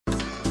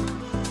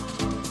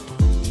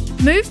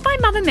Move by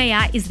Mamma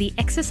Mia is the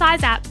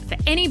exercise app for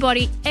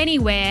anybody,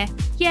 anywhere.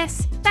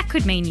 Yes, that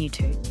could mean you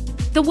too.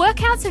 The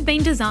workouts have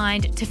been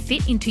designed to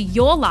fit into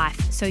your life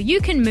so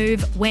you can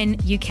move when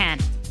you can.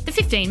 The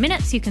 15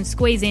 minutes you can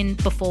squeeze in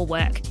before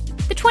work.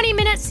 The 20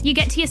 minutes you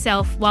get to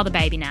yourself while the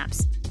baby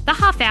naps. The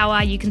half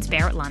hour you can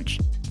spare at lunch.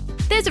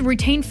 There's a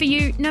routine for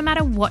you no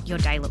matter what your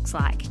day looks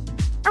like.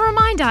 A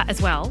reminder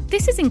as well,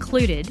 this is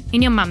included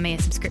in your Mamma Mia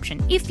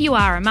subscription. If you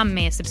are a Mamma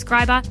Mia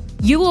subscriber,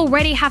 you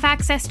already have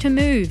access to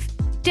Move.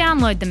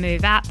 Download the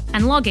Move app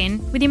and log in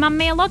with your Mamma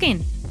Mia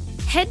login.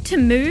 Head to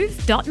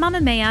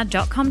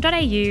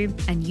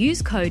move.mamamia.com.au and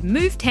use code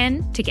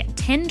MOVE10 to get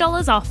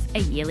 $10 off a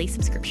yearly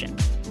subscription.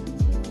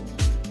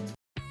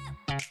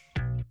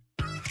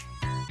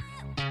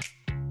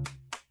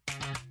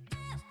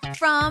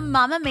 From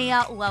Mamma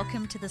Mia,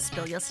 welcome to the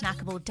Spill Your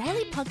Snackable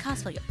daily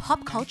podcast for your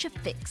pop culture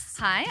fix.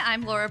 Hi,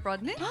 I'm Laura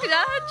Brodnick.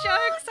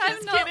 Jokes,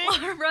 I'm not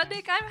Laura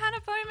Brodnick. I'm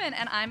Hannah Bowman,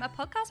 and I'm a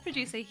podcast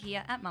producer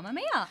here at Mamma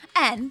Mia.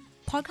 And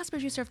podcast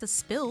producer of The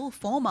Spill,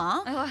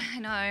 former. Oh, I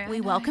know.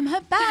 We welcome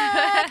her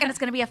back, and it's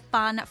going to be a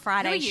fun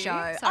Friday show.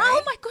 Sorry.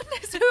 Oh my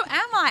goodness, who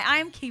am I? I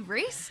am Key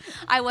Reese.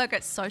 I work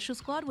at Social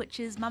Squad, which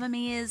is Mamma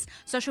Mia's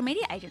social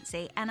media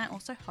agency, and I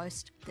also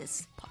host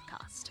this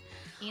podcast.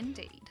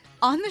 Indeed.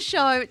 On the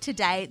show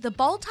today, The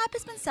Bold Type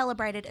has been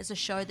celebrated as a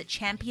show that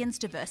champions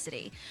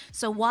diversity.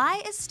 So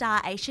why is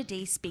star Aisha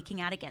D speaking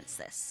out against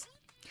this?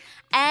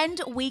 And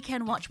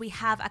Weekend Watch, we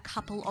have a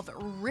couple of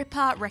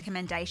ripper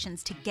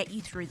recommendations to get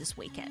you through this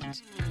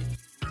weekend.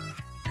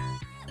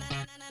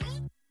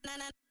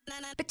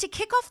 But to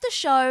kick off the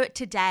show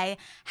today,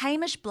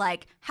 Hamish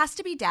Blake has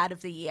to be Dad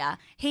of the Year.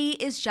 He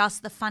is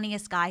just the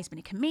funniest guy. He's been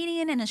a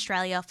comedian in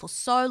Australia for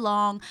so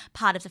long,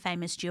 part of the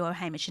famous duo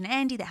Hamish and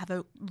Andy that have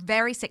a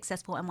very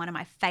successful and one of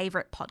my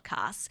favourite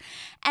podcasts.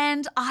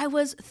 And I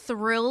was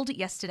thrilled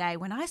yesterday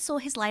when I saw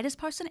his latest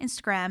post on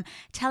Instagram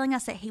telling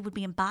us that he would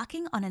be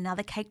embarking on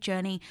another cake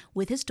journey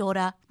with his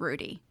daughter,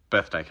 Rudy.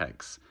 Birthday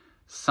cakes.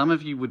 Some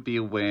of you would be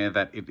aware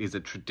that it is a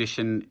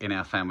tradition in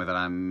our family that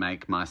I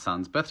make my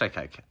son's birthday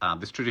cake.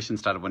 This tradition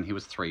started when he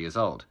was 3 years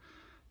old.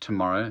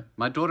 Tomorrow,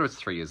 my daughter is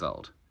 3 years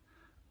old.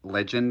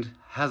 Legend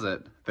has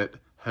it that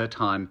her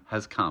time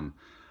has come.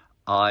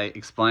 I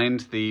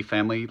explained the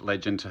family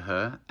legend to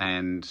her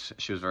and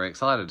she was very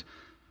excited.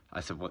 I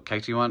said, "What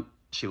cake do you want?"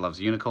 She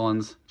loves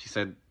unicorns. She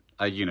said,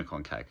 "A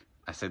unicorn cake."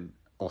 I said,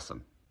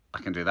 "Awesome.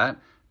 I can do that.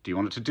 Do you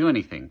want it to do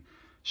anything?"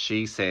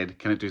 She said,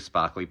 "Can it do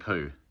sparkly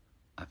poo?"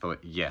 I thought,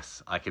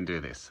 yes, I can do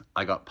this.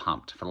 I got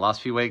pumped. For the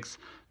last few weeks,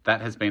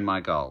 that has been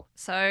my goal.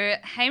 So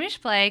Hamish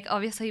Blake,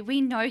 obviously,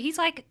 we know he's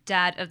like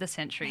dad of the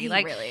century. He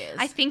like, really is.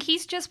 I think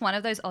he's just one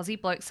of those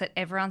Aussie blokes that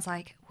everyone's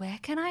like, where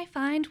can I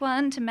find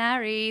one to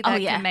marry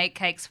that can make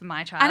cakes for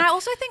my child? And I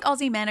also think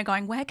Aussie men are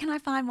going, where can I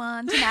find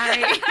one to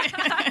marry?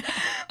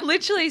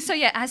 Literally. So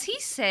yeah, as he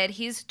said,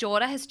 his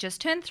daughter has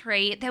just turned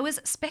 3. There was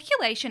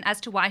speculation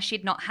as to why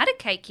she'd not had a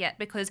cake yet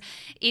because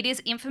it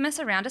is infamous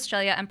around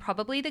Australia and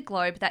probably the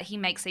globe that he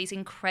makes these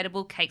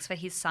incredible cakes for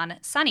his son,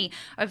 Sonny.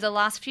 Over the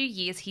last few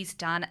years, he's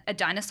done a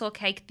dinosaur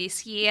cake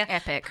this year.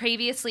 Epic.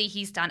 Previously,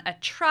 he's done a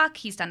truck,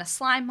 he's done a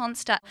slime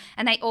monster,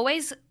 and they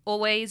always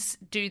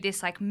do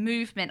this like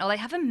movement or they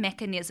have a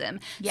mechanism.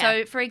 Yeah.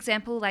 So for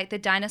example, like the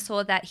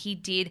dinosaur that he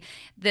did,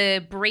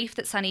 the brief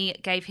that Sonny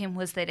gave him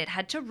was that it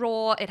had to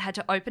roar, it had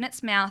to open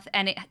its mouth,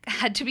 and it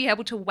had to be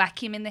able to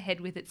whack him in the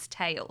head with its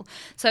tail.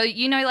 So,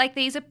 you know, like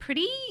these are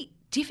pretty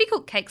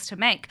difficult cakes to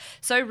make.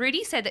 So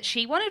Rudy said that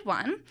she wanted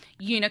one,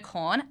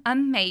 unicorn,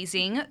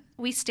 amazing.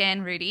 We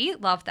stan Rudy,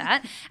 love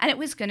that. And it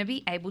was going to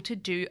be able to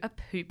do a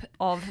poop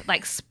of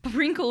like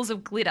sprinkles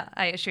of glitter,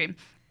 I assume.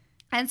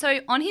 And so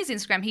on his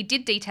Instagram, he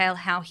did detail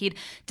how he'd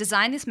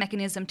designed this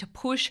mechanism to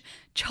push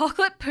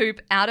chocolate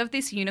poop out of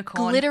this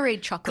unicorn. Glittery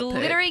chocolate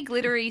poop.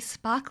 Glittery,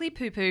 sparkly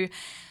poo-poo.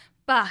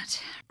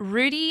 But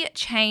Rudy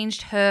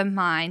changed her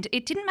mind.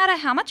 It didn't matter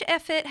how much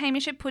effort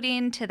Hamish had put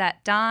into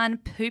that darn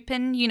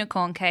poopin'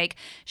 unicorn cake.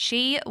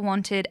 She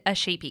wanted a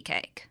sheepy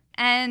cake.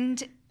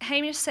 And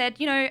Hamish said,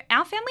 you know,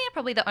 our family are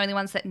probably the only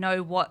ones that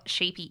know what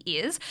sheepy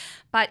is,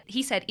 but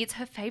he said it's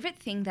her favourite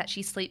thing that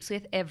she sleeps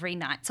with every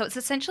night. So it's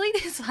essentially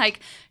this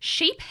like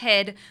sheep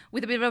head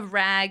with a bit of a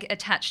rag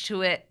attached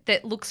to it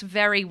that looks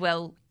very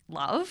well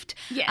loved.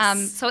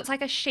 Yes. So it's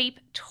like a sheep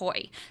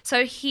toy.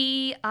 So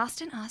he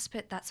asked,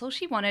 but that's all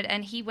she wanted.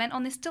 And he went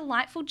on this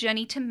delightful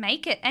journey to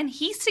make it. And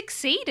he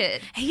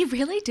succeeded. He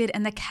really did.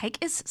 And the cake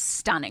is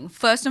stunning.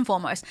 First and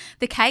foremost,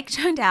 the cake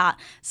turned out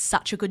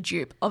such a good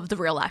dupe of the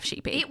real life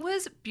sheepy. It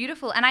was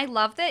beautiful. And I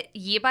love that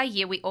year by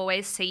year, we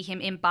always see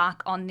him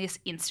embark on this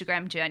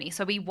Instagram journey.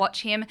 So we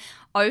watch him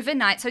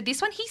overnight. So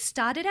this one, he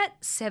started at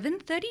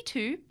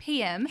 7:32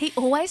 p.m. He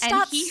always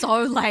starts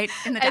so late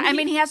in the day. I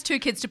mean, he has 2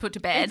 kids to put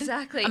to bed.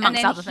 Exactly. Amongst and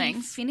then other he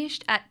things.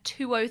 finished at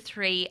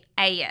 2:03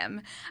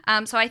 a.m.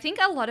 So I think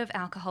a lot of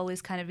alcohol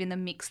is kind of in the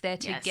mix there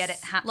to get it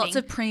happening. Lots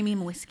of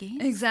premium whiskey.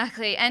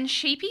 Exactly. And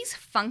Sheepy's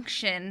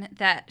function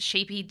that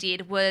Sheepy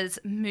did was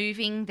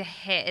moving the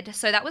head.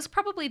 So that was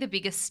probably the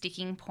biggest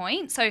sticking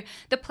point. So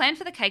the plan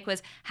for the cake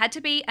had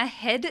to be a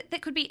head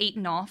that could be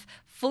eaten off,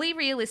 fully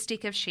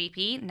realistic of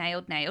Sheepy,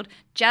 nailed,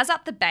 jazz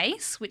up the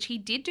base, which he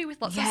did do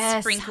with lots of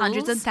sprinkles.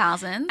 Hundreds and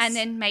thousands. And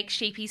then make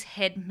Sheepy's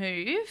head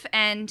move.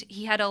 And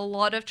he had a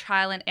lot of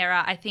trial and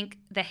error. I think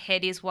the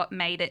head is what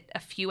made it a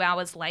few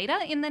hours later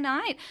in the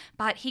night.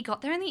 But he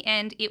got there in the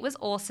end. It was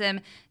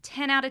awesome.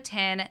 10 out of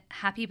 10.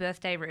 Happy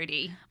birthday,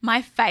 Rudy.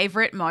 My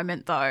favourite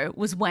moment, though,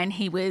 was when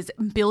he was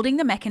building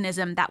the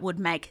mechanism that would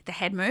make the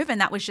head move,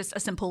 and that was just a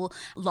simple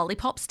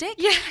lollipop stick.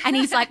 Yeah. And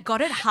he's like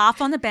got it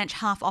half on the bench,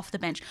 half off the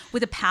bench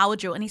with a power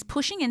drill, and he's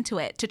pushing into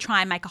it to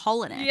try and make a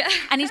hole in it. Yeah.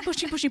 And he's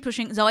pushing.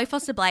 Zoe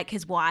Foster-Blake,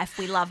 his wife,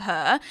 we love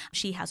her.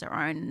 She has her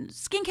own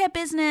skincare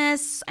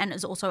business and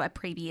is also a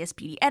previous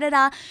beauty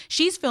editor.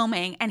 She's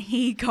filming and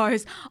he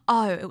goes,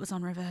 oh, it was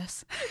on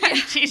reverse. And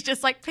she's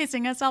just like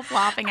pissing herself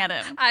laughing at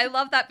him. I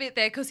love that bit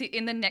there because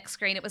in the next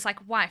screen it was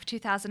like, wife,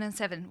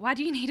 2007. Why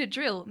do you need a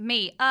drill?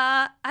 Me,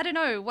 I don't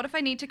know. What if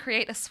I need to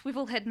create a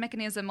swivel head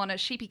mechanism on a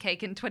sheepy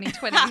cake in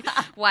 2020?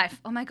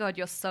 Wife, oh my God,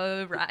 you're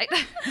so right.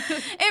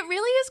 It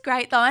really is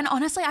great though. And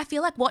honestly, I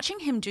feel like watching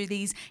him do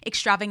these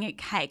extravagant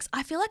cakes,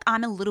 I feel like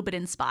I'm a little bit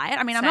inspired.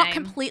 I mean, I'm not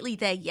completely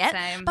there yet,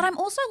 but I'm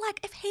also like,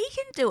 if he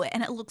can do it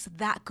and it looks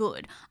that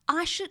good,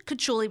 I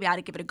could surely be able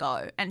to give it a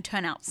go and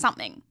turn out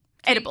something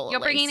edible. You're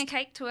bringing a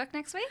cake to work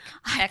next week?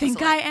 I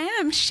think I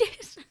am.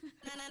 Shit.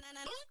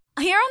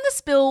 Here on The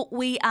Spill,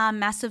 we are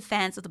massive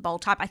fans of the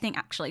bold type. I think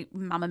actually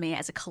Mamma Mia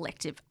as a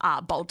collective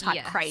are bold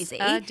type crazy.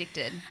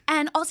 Addicted.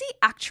 And Aussie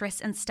actress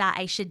and star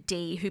Aisha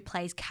D, who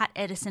plays Kat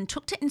Edison,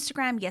 took to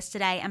Instagram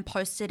yesterday and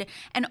posted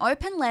an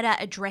open letter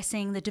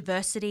addressing the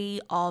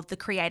diversity of the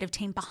creative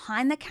team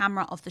behind the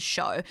camera of the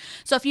show.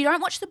 So if you don't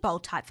watch the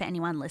bold type, for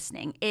anyone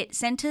listening, it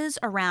centers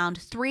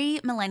around 3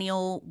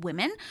 millennial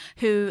women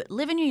who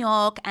live in New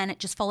York, and it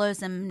just follows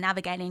them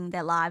navigating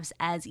their lives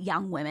as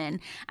young women.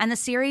 And the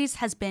series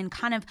has been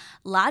kind of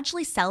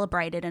largely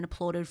celebrated and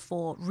applauded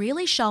for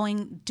really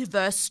showing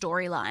diverse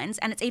storylines,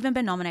 and it's even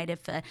been nominated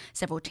for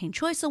several Teen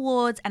Choice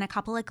Awards and a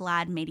couple of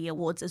GLAAD Media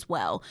Awards as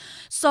well.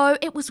 So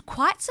it was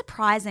quite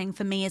surprising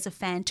for me as a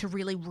fan to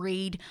really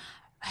read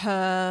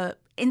her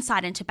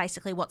insight into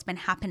basically what's been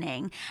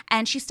happening.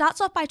 And she starts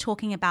off by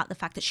talking about the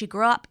fact that she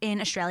grew up in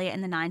Australia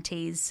in the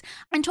 90s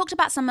and talked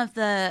about some of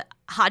the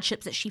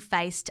hardships that she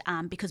faced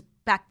because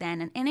back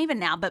then and even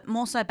now, but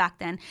more so back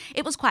then,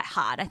 it was quite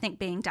hard. I think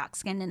being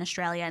dark-skinned in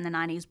Australia in the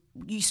 90s,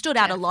 you stood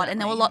out a lot, and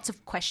there were lots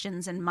of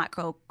questions and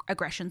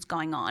microaggressions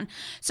going on.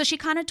 So she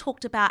kind of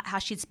talked about how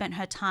she'd spent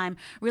her time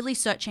really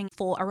searching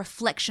for a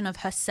reflection of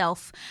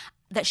herself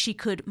that she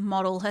could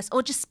model her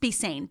or just be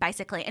seen,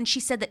 basically. And she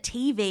said that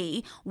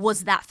TV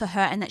was that for her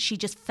and that she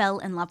just fell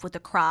in love with the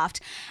craft.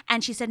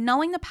 And she said,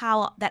 knowing the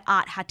power that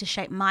art had to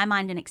shape my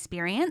mind and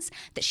experience,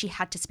 that she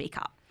had to speak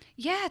up.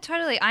 Yeah,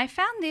 totally. I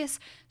found this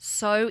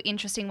so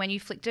interesting when you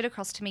flicked it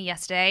across to me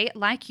yesterday.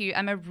 Like you,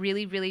 I'm a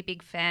really, really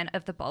big fan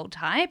of the bold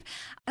type,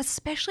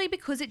 especially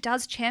because it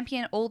does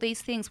champion all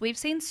these things. We've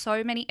seen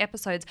so many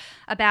episodes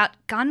about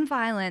gun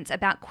violence,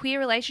 about queer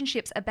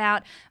relationships,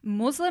 about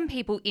Muslim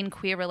people in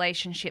queer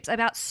relationships,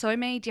 about so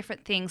many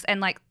different things.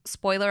 And like,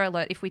 spoiler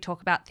alert, if we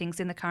talk about things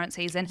in the current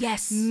season,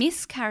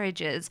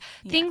 miscarriages,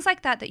 things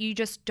like that you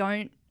just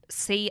don't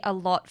see a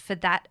lot for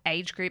that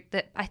age group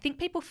that I think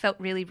people felt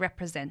really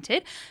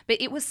represented. But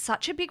it was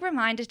such a big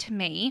reminder to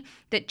me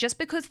that just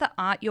because the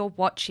art you're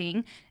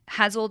watching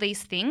has all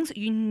these things,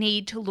 you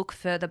need to look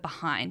further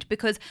behind,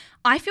 because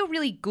I feel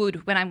really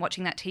good when I'm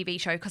watching that TV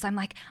show because I'm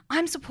like,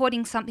 I'm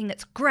supporting something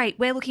that's great.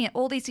 We're looking at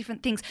all these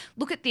different things.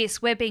 Look at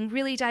this. We're being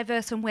really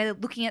diverse and we're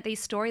looking at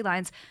these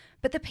storylines.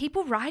 But the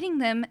people writing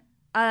them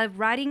are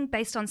writing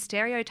based on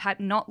stereotype,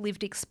 not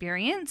lived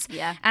experience.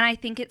 Yeah. And I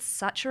think it's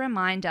such a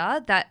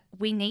reminder that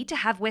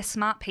we're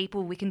smart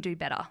people, we can do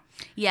better.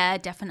 Yeah,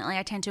 definitely.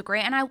 I tend to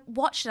agree. And I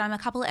watched it. I'm a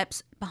couple of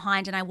eps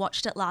behind and I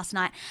watched it last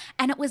night.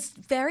 And it was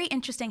very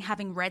interesting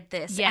having read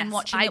this and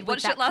watching it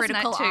with that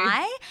critical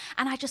eye.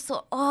 And I just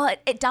thought,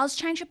 it does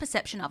change your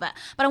perception of it.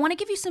 But I want to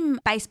give you some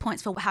base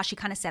points for how she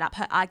kind of set up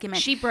her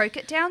argument. She broke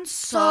it down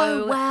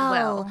so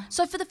well.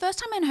 So for the first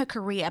time in her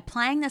career,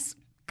 playing this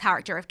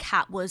character of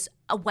Kat was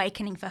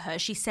awakening for her.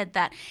 She said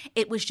that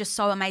it was just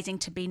so amazing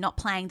to be not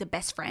playing the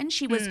best friend.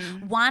 She was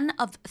one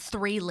of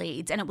 3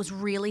 leads, and it was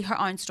really her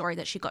own story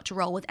that she got to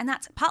roll with. And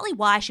that's partly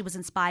why she was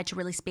inspired to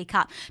really speak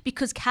up,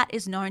 because Kat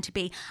is known to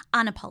be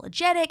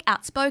unapologetic,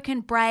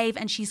 outspoken, brave,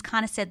 and she's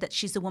kind of said that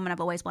she's the woman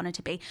I've always wanted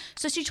to be.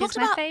 So she talked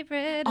about... She's my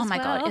favourite. Oh my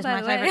God, is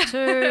my favourite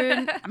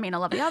too. I mean, I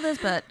love the others,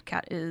 but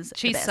Kat is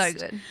She's the best.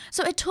 so good.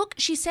 So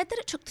she said that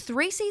it took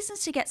 3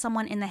 seasons to get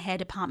someone in the hair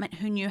department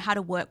who knew how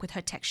to work with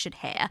her textured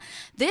hair.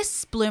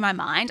 This blew my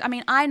mind. I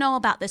mean, I know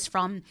about this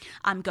from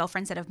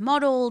girlfriends that have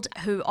modelled,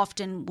 who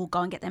often will go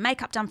and get their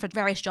makeup done for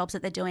various jobs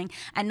that they're doing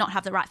and not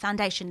have the right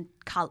foundation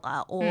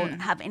colour or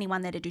have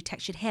anyone there to do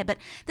textured hair. But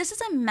this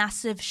is a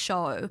massive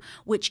show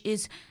which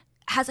is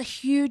has a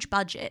huge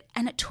budget,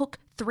 and it took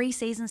 3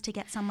 seasons to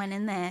get someone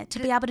in there to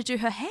be able to do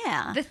her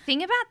hair. The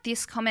thing about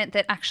this comment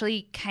that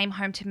actually came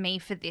home to me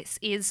for this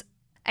is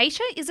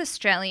Aisha is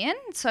Australian,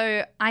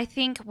 so I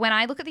think when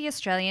I look at the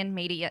Australian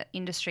media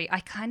industry,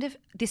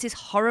 this is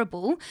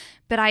horrible,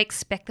 but I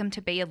expect them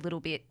to be a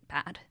little bit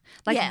bad.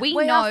 Like, we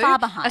know are far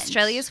behind.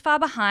 Australia's far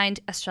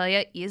behind.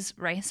 Australia is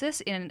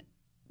racist in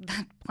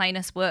the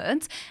plainest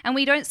words, and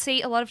we don't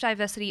see a lot of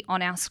diversity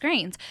on our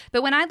screens.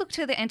 But when I look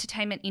to the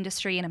entertainment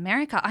industry in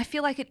America, I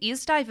feel like it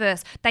is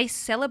diverse. They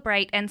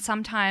celebrate and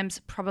sometimes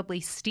probably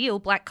steal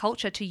Black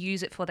culture to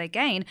use it for their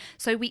gain.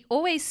 So we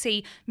always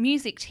see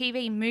music,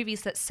 TV,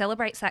 movies that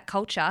celebrates that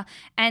culture.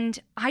 And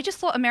I just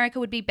thought America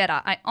would be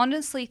better. I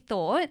honestly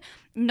thought,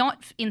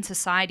 not in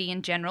society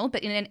in general,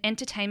 but in an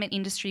entertainment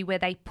industry where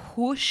they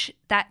push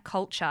that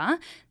culture,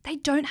 they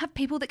don't have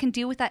people that can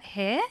deal with that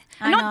hair.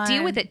 And not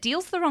deal with it.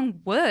 Deal's the wrong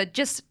word.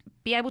 Just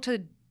be able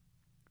to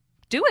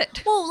do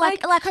it. Well,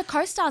 like her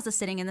co-stars are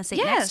sitting in the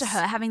seat next to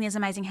her having these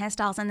amazing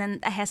hairstyles, and then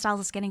a hairstylist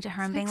is getting to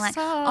her and being like,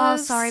 oh,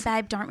 sorry,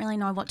 babe, don't really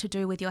know what to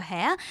do with your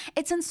hair.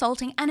 It's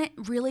insulting, and it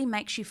really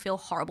makes you feel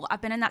horrible. I've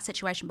been in that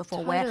situation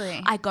before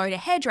where I go to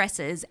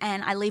hairdressers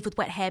and I leave with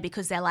wet hair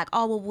because they're like,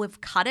 oh, well,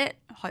 we've cut it.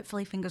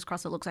 Hopefully, fingers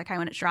crossed, it looks okay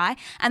when it's dry.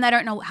 And they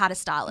don't know how to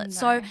style it. No.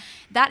 So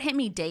that hit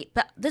me deep.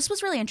 But this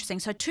was really interesting.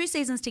 So 2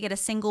 seasons to get a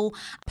single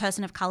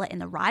person of colour in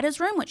the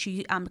writer's room, which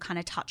you kind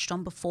of touched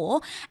on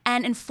before.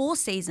 And in 4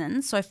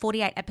 seasons, so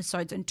 48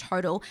 episodes in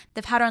total,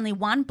 they've had only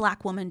 1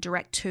 Black woman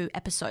direct 2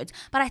 episodes.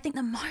 But I think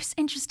the most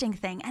interesting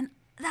thing, and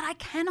that I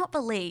cannot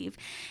believe,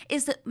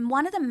 is that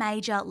one of the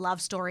major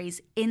love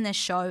stories in this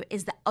show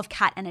is that of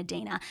Kat and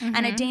Adina. Mm-hmm.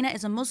 And Adina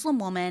is a Muslim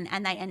woman,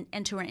 and they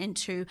enter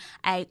into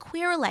a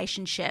queer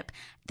relationship.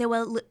 There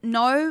were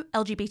no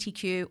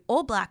LGBTQ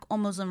or Black or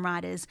Muslim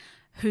writers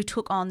who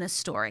took on this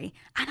story.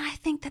 And I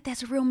think that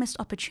there's a real missed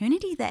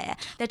opportunity there.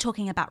 They're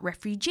talking about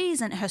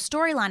refugees and her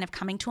storyline of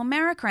coming to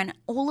America and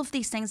all of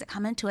these things that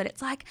come into it.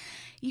 It's like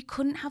you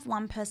couldn't have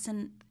one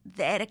person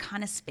there to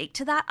kind of speak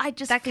to that. I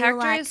just that feel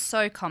character like is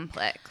so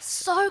complex.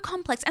 So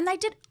complex. And they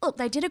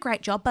did a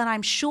great job, but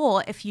I'm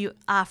sure if you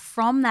are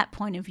from that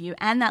point of view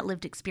and that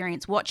lived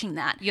experience watching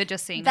that, you're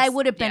just seeing they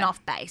would have been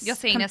off base. You're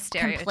seeing a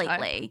stereotype.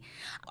 Completely.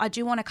 I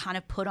do want to kind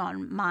of put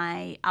on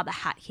my other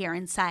hat here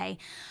and say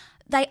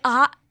they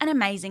are an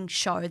amazing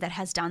show that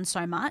has done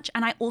so much.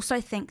 And I also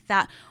think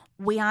that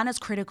we aren't as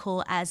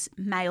critical as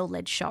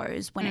male-led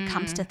shows when it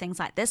comes to things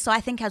like this. So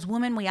I think as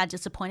women, we are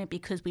disappointed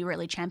because we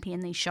really champion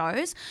these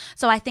shows.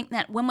 So I think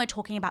that when we're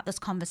talking about this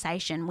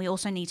conversation, we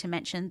also need to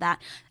mention that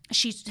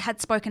she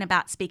had spoken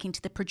about speaking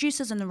to the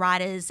producers and the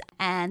writers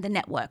and the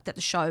network that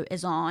the show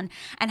is on,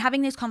 and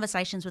having these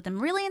conversations with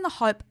them really in the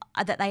hope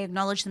that they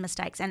acknowledge the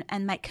mistakes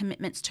and make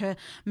commitments to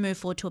move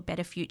forward to a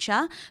better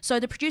future.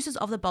 So the producers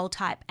of The Bold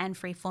Type and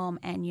Freeform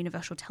and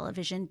Universal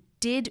Television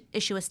did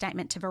issue a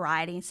statement to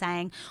Variety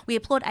saying, "We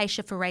applaud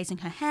Aisha for raising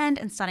her hand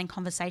and starting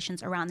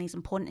conversations around these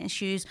important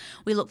issues.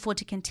 We look forward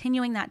to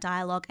continuing that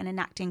dialogue and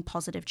enacting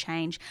positive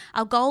change.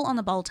 Our goal on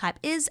The Bold Type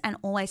is and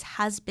always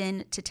has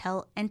been to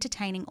tell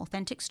entertaining,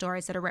 authentic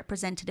stories that are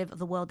representative of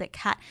the world that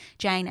Kat,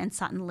 Jane and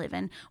Sutton live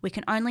in. We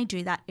can only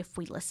do that if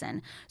we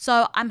listen."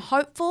 So I'm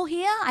hopeful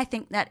here. I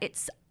think that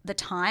it's the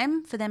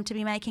time for them to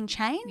be making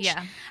change.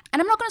 Yeah.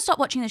 And I'm not going to stop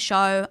watching the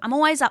show. I'm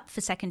always up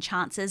for second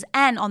chances.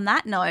 And on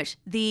that note,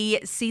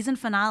 the season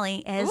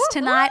finale is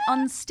tonight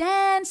on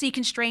Stan. So you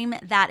can stream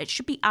that. It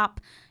should be up,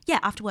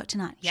 after work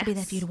tonight. It should be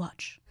there for you to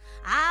watch.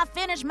 I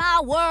finished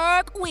my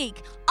work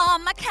week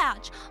on my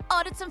couch,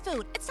 ordered some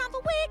food. It's time for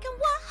Week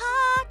and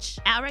Watch.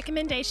 Our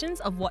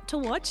recommendations of what to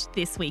watch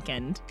this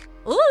weekend.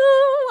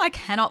 Ooh, I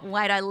cannot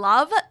wait. I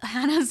love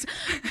Hannah's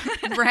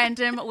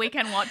random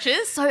weekend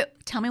watches. So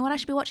tell me what I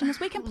should be watching this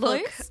weekend,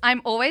 please. Look,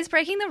 I'm always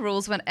breaking the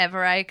rules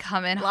whenever I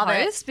come and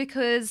host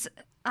because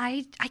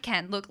I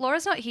can. Look,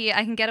 Laura's not here.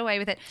 I can get away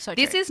with it. So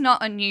this true. is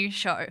not a new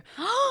show,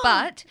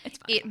 but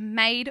it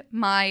made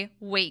my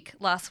week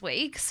last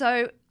week.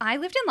 So I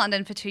lived in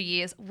London for 2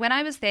 years. When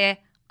I was there,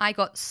 I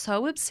got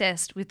so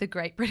obsessed with the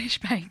Great British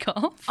Bake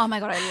Off. Oh my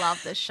God, I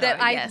love this show. That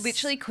I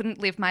literally couldn't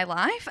live my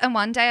life. And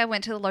one day I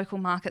went to the local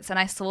markets and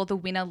I saw the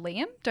winner,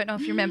 Liam. Don't know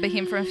if you remember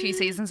him from a few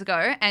seasons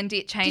ago. And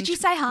it changed Did you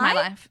say hi? my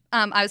life.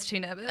 I was too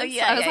nervous. Oh,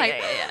 yeah, I was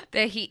yeah.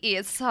 there he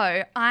is.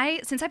 So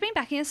since I've been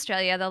back in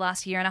Australia the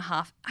last year and a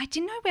half, I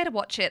didn't know where to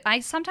watch it. I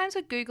sometimes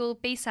would Google,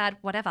 Be Sad,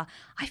 whatever.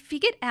 I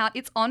figured out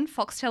it's on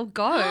Foxtel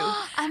Go.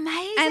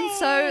 Amazing. And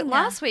so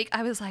last week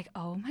I was like,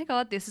 oh my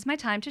God, this is my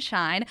time to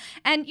shine.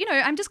 And,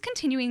 I'm just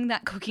continuing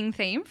that cooking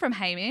theme from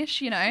Hamish,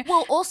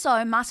 Well, also,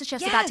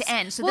 MasterChef's about to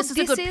end, so this is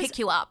a good pick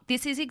you up.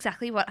 This is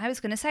exactly what I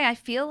was going to say. I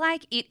feel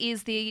like it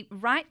is the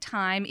right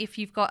time if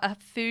you've got a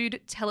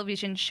food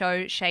television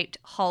show shaped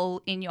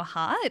hole in your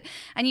heart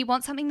and you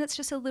want something that's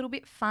just a little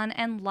bit fun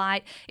and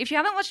light. If you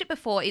haven't watched it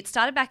before, it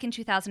started back in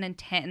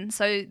 2010.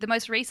 So the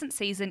most recent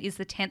season is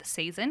the 10th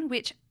season,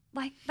 which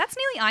like, that's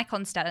nearly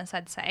icon status,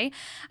 I'd say.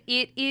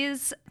 It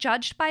is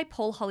judged by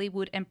Paul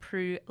Hollywood and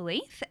Prue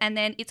Leith, and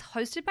then it's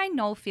hosted by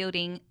Noel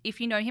Fielding. If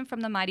you know him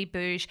from The Mighty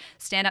Boosh,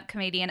 stand-up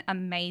comedian,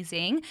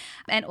 amazing.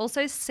 And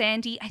also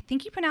Sandy, I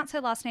think you pronounce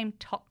her last name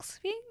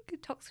Toksvig.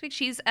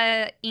 She's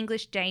a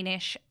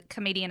English-Danish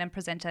comedian and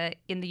presenter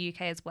in the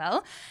UK as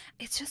well.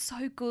 It's just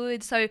so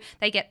good. So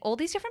they get all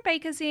these different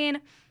bakers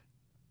in.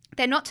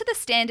 They're not to the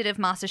standard of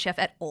MasterChef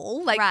at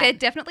all. Like, they're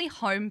definitely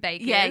home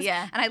bakers.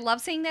 Yeah. And I love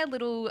seeing their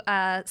little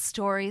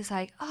stories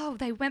like, oh,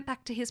 they went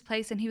back to his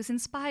place and he was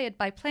inspired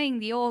by playing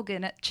the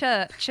organ at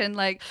church and,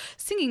 like,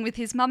 singing with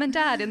his mum and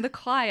dad in the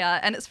choir.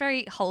 And it's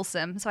very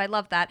wholesome. So I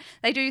love that.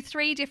 They do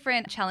 3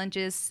 different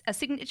challenges, a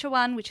signature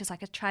one, which is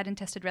like a tried and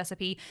tested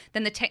recipe.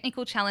 Then the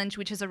technical challenge,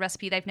 which is a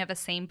recipe they've never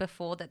seen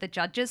before that the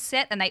judges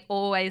set. And they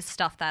always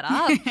stuff that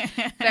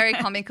up. Very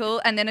comical.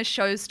 And then a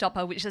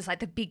showstopper, which is like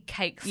the big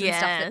cakes and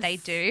stuff that they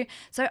do.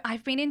 So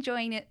I've been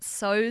enjoying it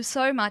so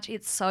much.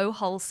 It's so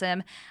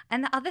wholesome.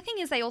 And the other thing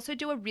is they also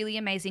do a really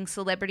amazing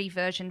celebrity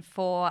version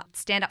for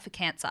Stand Up for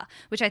Cancer,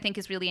 which I think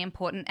is really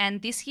important.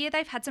 And this year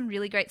they've had some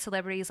really great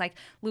celebrities like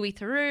Louis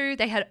Theroux.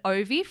 They had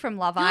Ovi from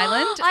Love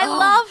Island. I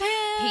love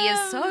him. He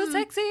is so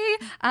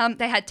sexy.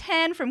 They had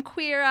Tan from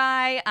Queer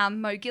Eye,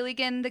 Mo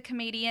Gilligan, the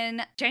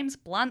comedian, James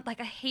Blunt, like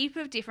a heap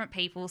of different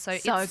people. So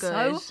it's good.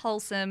 so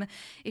wholesome.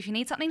 If you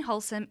need something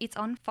wholesome, it's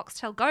on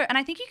Foxtel Go. And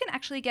I think you can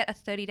actually get a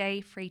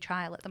 30-day free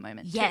trial at the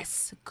moment.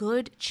 Yes,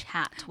 good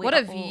chat. What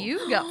have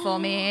you got for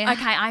me?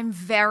 Okay, I'm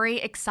very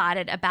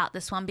excited about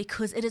this one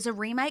because it is a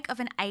remake of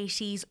an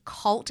 80s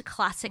cult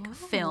classic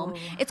film.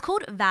 It's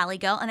called Valley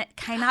Girl and it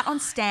came out on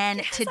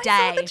Stan today.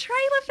 I saw the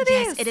trailer for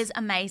this. Yes, it is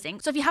amazing.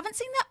 So if you haven't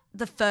seen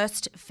the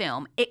first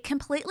film, it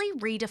completely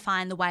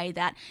redefined the way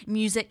that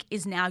music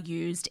is now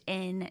used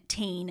in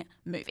teen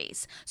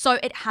movies. So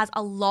it has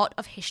a lot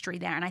of history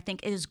there and I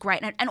think it is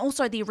great. And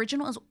also the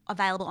original is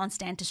available on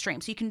Stan to stream.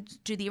 So you can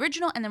do the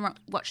original and then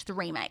watch the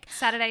remake.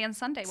 Saturday and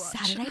Sunday watch.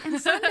 Saturday and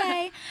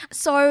Sunday.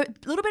 So a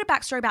little bit of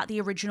backstory about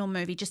the original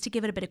movie, just to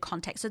give it a bit of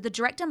context. So the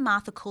director,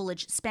 Martha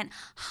Coolidge, spent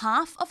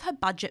half of her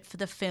budget for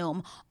the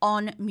film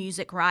on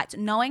music rights,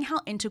 knowing how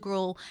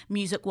integral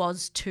music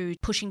was to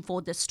pushing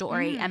forward the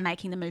story and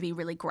making the movie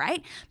really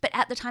great, but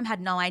at the time had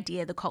no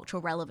idea the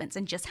cultural relevance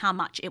and just how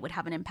much it would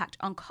have an impact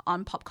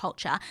on pop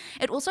culture.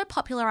 It also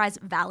popularized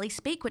Valley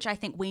speak, which I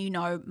think we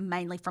know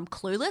mainly from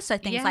Clueless, so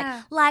things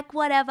like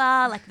whatever,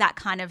 like that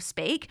kind of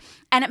speak,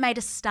 and it made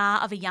a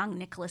star of a young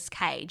Nicolas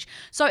Cage.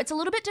 So it's a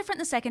little bit different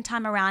the second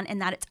time around in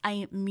that it's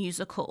a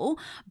musical,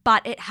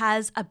 but it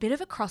has a bit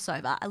of a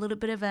crossover, a little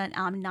bit of a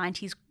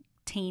 90s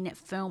teen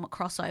film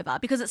crossover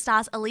because it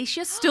stars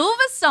Alicia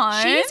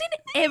Silverstone. She's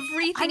in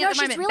everything at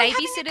the moment. Really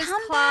Babysitter's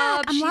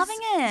Club. I'm loving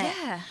it.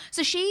 Yeah.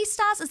 So she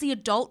stars as the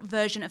adult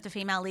version of the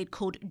female lead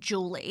called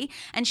Julie,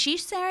 and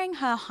she's sharing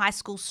her high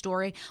school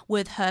story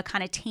with her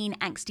kind of teen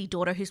angsty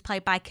daughter who's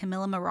played by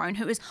Camilla Morone,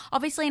 who is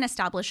obviously an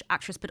established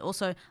actress but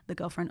also the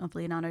girlfriend of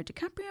Leonardo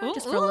DiCaprio,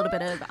 just for a little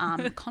bit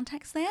of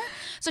context there.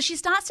 So she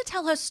starts to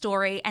tell her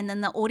story and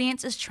then the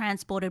audience is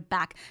transported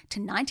back to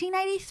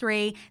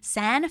 1983,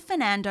 San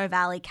Fernando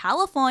Valley,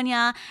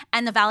 California,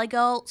 and the Valley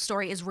Girl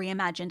story is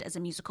reimagined as a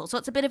musical. So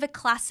it's a bit of a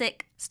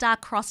classic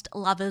star-crossed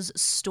lovers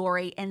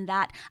story in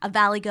that a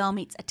Valley Girl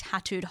meets a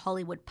tattooed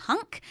Hollywood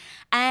punk,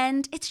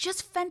 and it's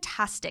just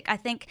fantastic. I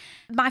think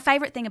my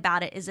favorite thing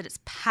about it is that it's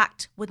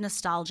packed with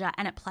nostalgia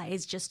and it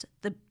plays just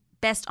the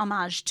best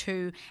homage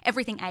to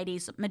everything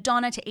 80s,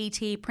 Madonna to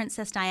E.T.,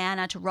 Princess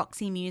Diana to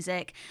Roxy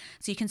Music.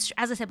 So you can,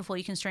 as I said before,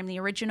 you can stream the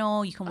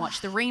original, you can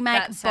watch the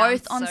remake,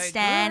 both on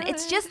Stan.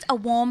 It's just a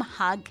warm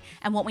hug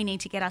and what we need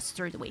to get us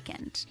through the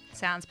weekend.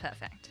 Sounds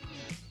perfect.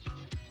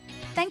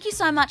 Thank you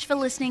so much for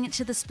listening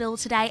to The Spill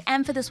today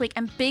and for this week.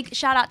 And big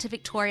shout out to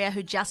Victoria,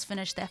 who just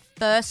finished their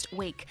first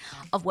week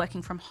of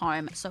working from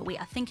home. So we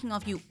are thinking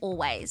of you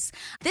always.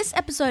 This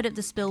episode of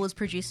The Spill was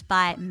produced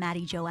by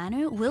Maddie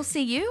Joannou. We'll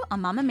see you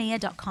on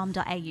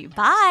mamamia.com.au.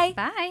 Bye.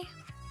 Bye.